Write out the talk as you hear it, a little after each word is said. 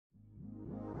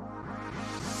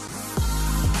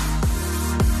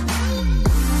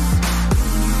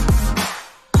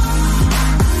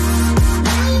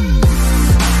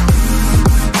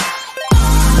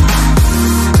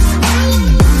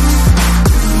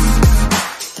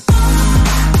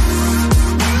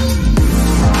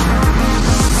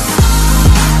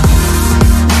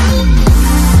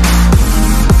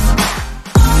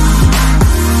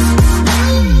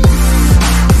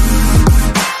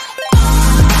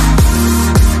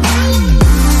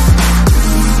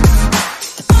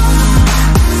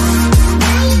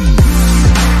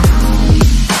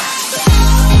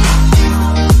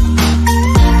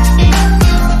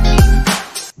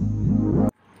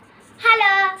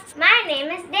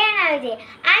Vijay.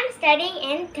 I am studying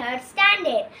in 3rd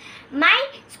standard. My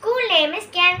school name is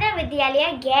Kendriya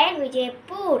Vidyalaya, GAIL,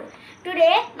 Vijaipur.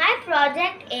 Today my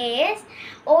project is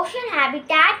Ocean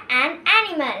Habitat and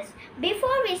Animals.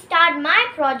 Before we start my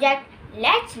project,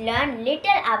 let's learn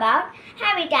little about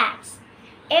habitats.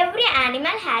 Every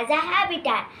animal has a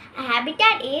habitat. A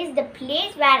habitat is the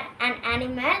place where an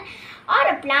animal or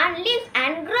a plant lives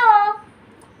and grows.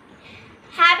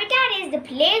 Habitat is the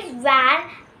place where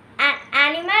an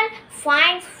animal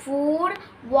finds food,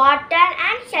 water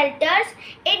and shelters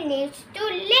it needs to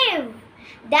live.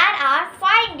 There are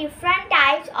 5 different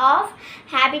types of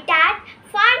habitat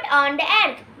found on the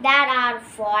earth. There are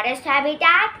forest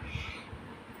habitat,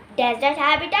 desert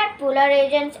habitat, polar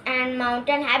regions and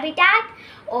mountain habitat,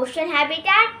 ocean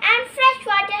habitat and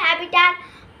freshwater habitat.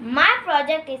 My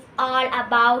project is all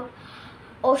about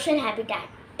ocean habitat.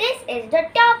 This is the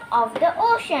top of the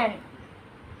ocean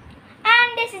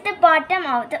and this is the bottom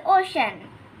of the ocean.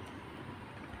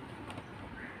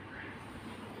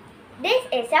 This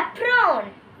is a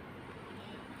prawn.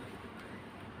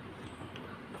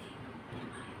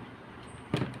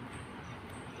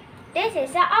 This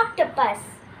is an octopus.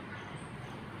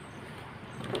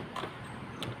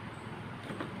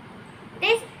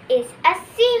 This is a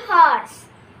seahorse.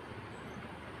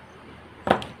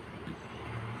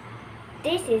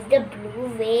 This is the blue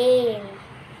whale.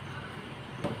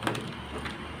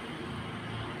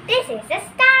 This is a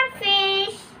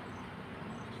starfish.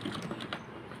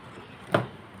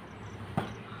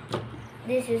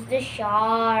 This is the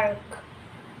shark.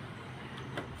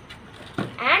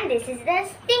 And this is the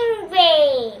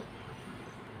stingray.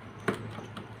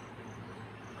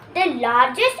 The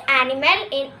largest animal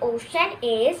in ocean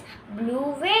is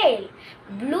blue whale.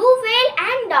 Blue whale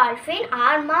and dolphin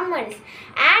are mammals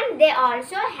and they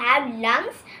also have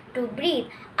lungs to breathe.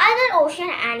 Other ocean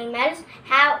animals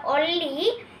have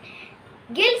only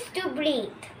gills to breathe.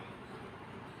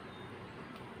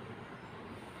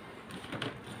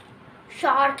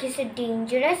 Shark is a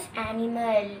dangerous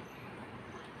animal.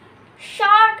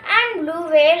 Shark and blue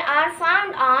whale are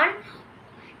found on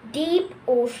deep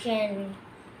ocean.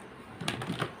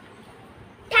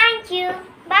 Thank you.